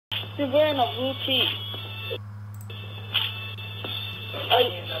You're wearing a blue tee.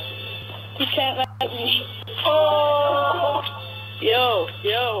 You can't like me. Oh! Yo.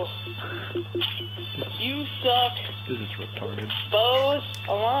 You suck. This is retarded. Bows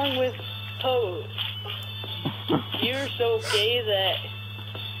along with pose. You're so gay that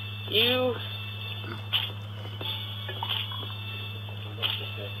you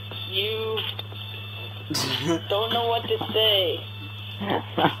don't know what to say.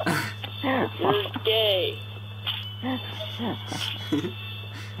 You're gay.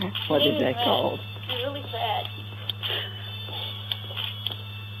 What is that called? You're really fat.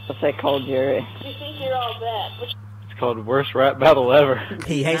 What's that called, Jerry? You think you're all bad. It's called Worst Rap Battle Ever.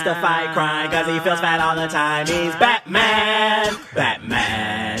 He hates to fight crime cause he feels fat all the time. He's Batman!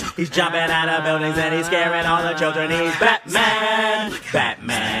 Batman! He's jumping out of buildings and he's scaring all the children. He's Batman!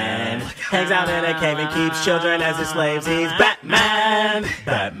 Batman! Hangs out in a cave and keeps children as his slaves. He's Batman!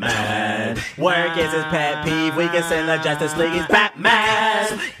 Batman! Work is his pet peeve. We can send the Justice League. He's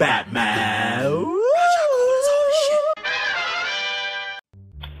Batman! Batman! Woo!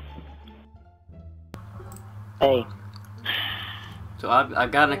 Hey. So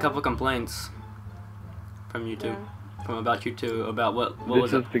I've gotten a couple complaints from you two, about you two, about what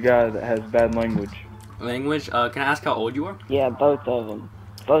was This it? is the guy that has bad language. Language? Can I ask how old you are? Yeah, both of them.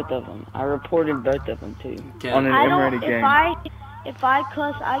 Both of them. I reported both of them too. On an M-ready game. If I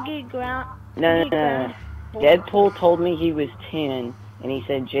cuss, I get ground. No. Deadpool told me he was 10, and he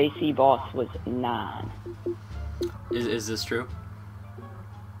said JC Boss was 9. Is this true?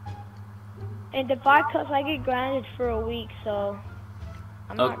 And if I cuss, I get grounded for a week, so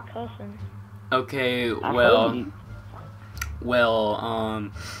I'm not cussing. Okay, well,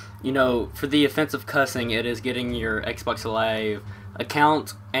 you know, for the offense of cussing, it is getting your Xbox Live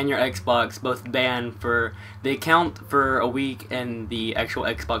account and your Xbox both banned for the account for a week and the actual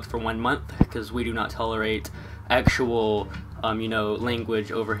Xbox for 1 month, because we do not tolerate actual, you know,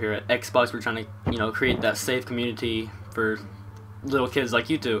 language over here at Xbox. We're trying to, you know, create that safe community for little kids like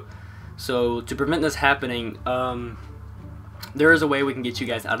you two. So to prevent this happening, there is a way we can get you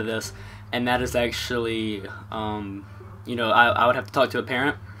guys out of this, and that is actually, you know, I would have to talk to a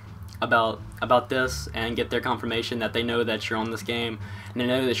parent about this and get their confirmation that they know that you're on this game, and they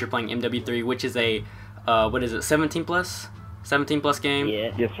know that you're playing MW3, which is a, what is it, 17 plus game?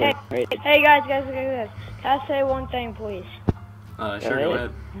 Yeah. Yes, sir. Hey guys, can I say one thing, please? Sure, go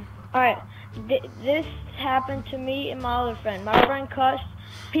ahead. Alright, this happened to me and my other friend. My friend cussed.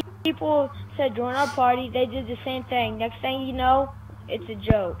 People said join our party. They did the same thing. Next thing you know, it's a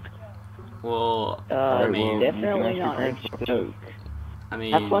joke. Well, I mean, definitely not a joke. I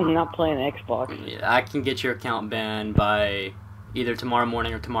mean, That's why I'm not playing Xbox. I can get your account banned by either tomorrow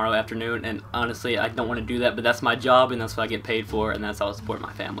morning or tomorrow afternoon, and honestly, I don't want to do that, but that's my job, and that's what I get paid for, and that's how I support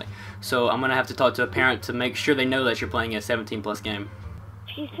my family. So I'm going to have to talk to a parent to make sure they know that you're playing a 17+ game.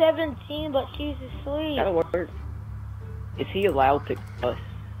 She's 17, but she's asleep. That'll work. Is he allowed to cuss?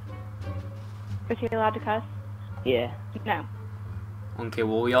 Is he allowed to cuss? Yeah. No. Okay,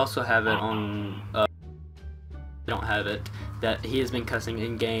 well, we also have it on, we don't have it, that he has been cussing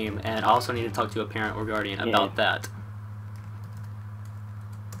in-game, and I also need to talk to a parent or guardian about that.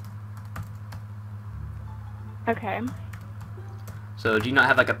 Okay. So, do you not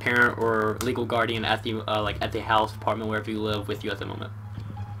have, like, a parent or legal guardian at the, like, at the house, apartment, wherever you live, with you at the moment?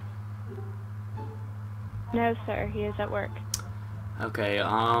 No, sir. He is at work. Okay,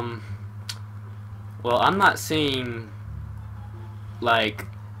 well, I'm not seeing, like,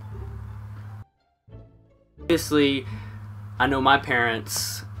 obviously, I know my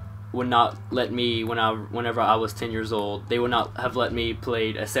parents would not let me, whenever I was 10 years old, they would not have let me play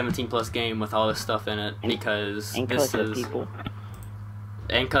a 17+ game with all this stuff in it, because and this cuss at is... people.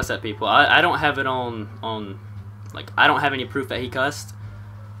 And cuss at people. I don't have it on, like, I don't have any proof that he cussed,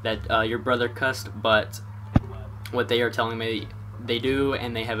 that your brother cussed, but what they are telling me they do,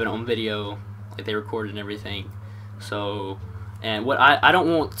 and they have it on video, like they recorded and everything. So, and what I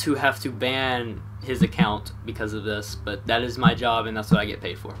don't want to have to ban his account because of this, but that is my job, and that's what I get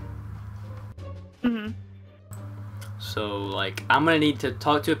paid for. Mhm. So, like, I'm gonna need to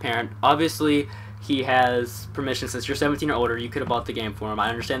talk to a parent. Obviously, he has permission. Since you're 17 or older, you could have bought the game for him. I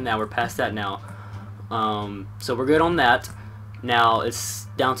understand that. We're past that now. So we're good on that. Now it's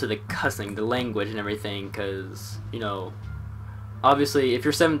down to the cussing, the language and everything, because, you know, obviously if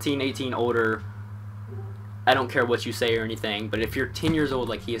you're 17, 18, older, I don't care what you say or anything, but if you're 10 years old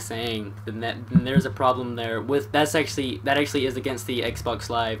like he is saying, then there's a problem there with, that actually is against the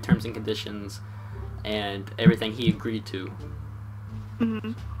Xbox Live terms and conditions and everything he agreed to.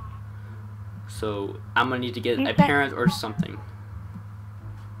 Mhm. So I'm gonna need to get a parent or something.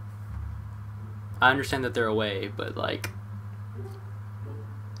 I understand that they're away, but like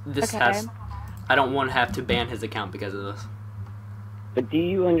this Okay. has. I don't want to have to ban his account because of this. But do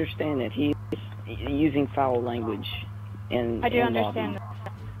you understand that he's using foul language in I do in understand lobby?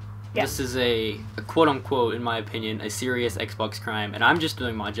 that. Yeah. This is a quote unquote, in my opinion, a serious Xbox crime, and I'm just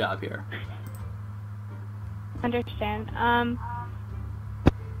doing my job here. Understand.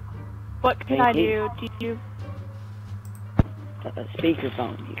 What can Thank I you. do? Do you? A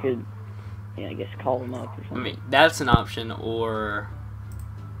speakerphone. You could, yeah, I guess call him up or I something. mean, that's an option, or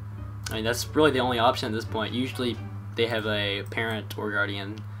I mean, that's really the only option at this point. Usually, they have a parent or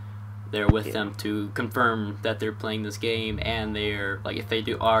guardian there with them to confirm that they're playing this game, and they're like, if they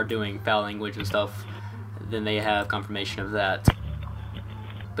are doing foul language and stuff, then they have confirmation of that.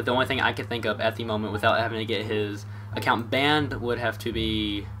 But the only thing I could think of at the moment, without having to get his account banned, would have to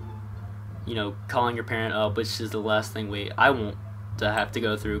be, you know, calling your parent up, which is the last thing I want to have to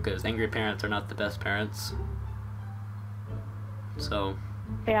go through, because angry parents are not the best parents. So,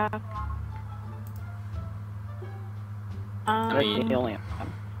 Yeah. I That's mean, the only.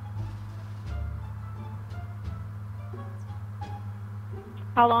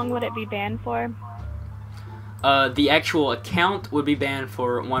 How long would it be banned for? the actual account would be banned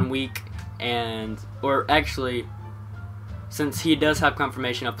for 1 week, or actually, since he does have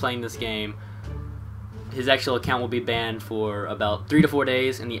confirmation of playing this game, his actual account will be banned for about 3 to 4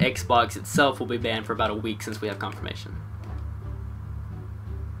 days, and the Xbox itself will be banned for about a week since we have confirmation.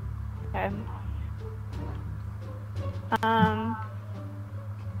 Okay.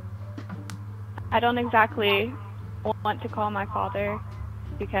 I don't exactly want to call my father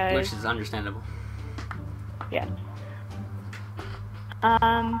because Which is understandable. yeah.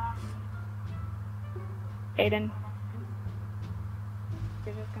 Aiden,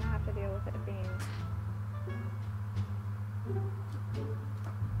 you're just gonna have to deal with it being.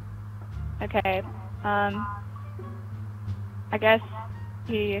 Okay. I guess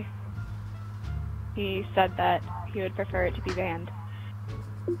he said that he would prefer it to be banned.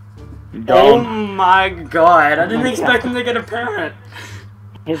 Oh my god, I didn't expect him to get a parent.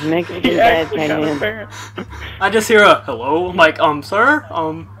 His Mexican dad came in. I just hear a hello. I'm like, sir,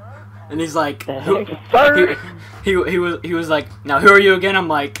 and he's like, The who, heck? Sir! he was like, now who are you again? I'm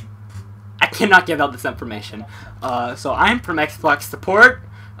like, I cannot give out this information. So I'm from Xbox support.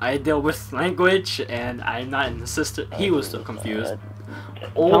 I deal with language, and I'm not an assistant. He was so confused.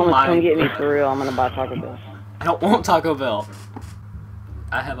 Oh Thomas, my! come get me for real. I'm gonna buy Taco Bell. I don't want Taco Bell.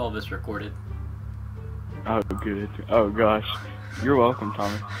 I have all this recorded. Oh, good. Oh, gosh. You're welcome,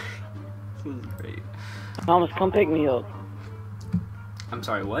 Thomas. This is great. Thomas, come pick me up. I'm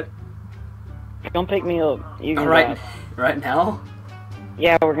sorry. What? Come pick me up. You can Right, drive. right now?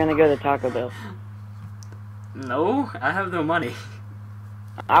 Yeah, we're gonna go to Taco Bell. No, I have no money.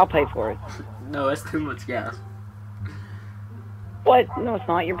 I'll pay for it. No, that's too much gas. What? No, it's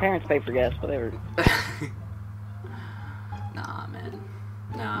not. Your parents pay for gas, whatever. Nah, man.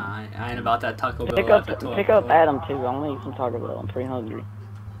 Nah, I ain't about that Taco Bell. Pick up after 12 Adam o'clock. too. I'm gonna eat some Taco Bell. I'm pretty hungry.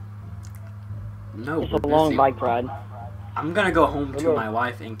 No, It's we're a long busy. bike ride. I'm gonna go home to Hello. my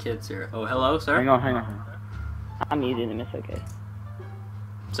wife and kids here. Oh, hello, sir? Hang on. I'm muted him. It's okay.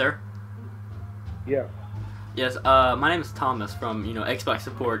 Sir? Yeah. Yes, my name is Thomas from, Xbox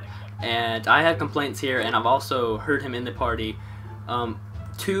support, and I have complaints here, and I've also heard him in the party.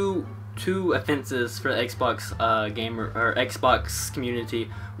 Two offenses for the Xbox gamer or Xbox community.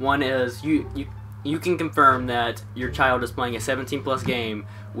 One is you can confirm that your child is playing a 17+ game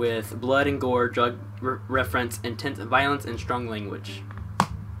with blood and gore, drug reference, intense violence, and strong language.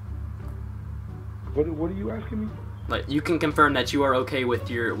 What are you asking me? Like, you can confirm that you are okay with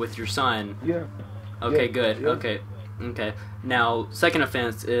your son. Yeah. Okay, Yeah, good. yeah. Okay. Now, second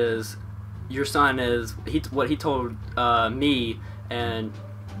offense is your son is what he told me, and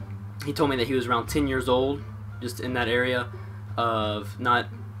he told me that he was around 10 years old, just in that area of not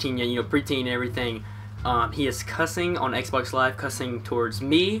teen yet, preteen and everything. He is cussing on Xbox Live, cussing towards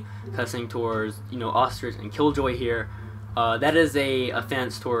me, cussing towards Ostrich and Killjoy here. That is a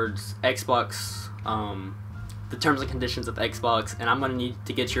offense towards Xbox. The terms and conditions of Xbox, and I'm going to need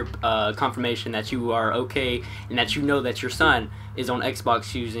to get your confirmation that you are okay and that you know that your son is on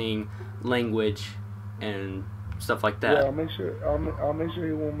Xbox using language and stuff like Yeah, that. I'll make sure. I'll make sure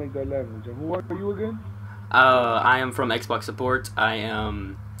he won't make that language. And who are you again? I am from Xbox support. I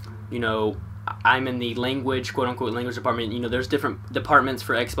am, I'm in the language, quote unquote, language department. There's different departments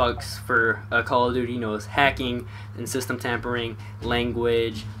for Xbox for Call of Duty. It's hacking and system tampering,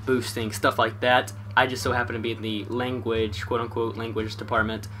 language, boosting, stuff like that. I just so happen to be in the language, quote unquote, language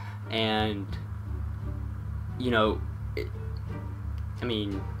department, and I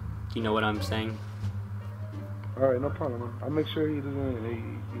mean, you know what I'm saying? All right, no problem, man. I'll make sure he doesn't.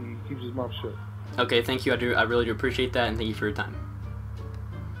 He keeps his mouth shut. Okay, thank you. I really do appreciate that, and thank you for your time.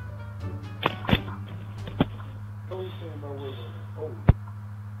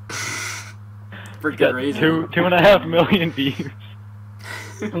 For good reason. 2.5 million views.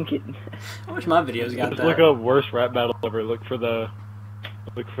 I'm kidding. I wish my videos got Just that. look up worst rap battle ever. Look for the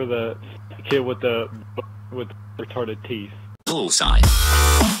kid with the retarded teeth. Bullseye.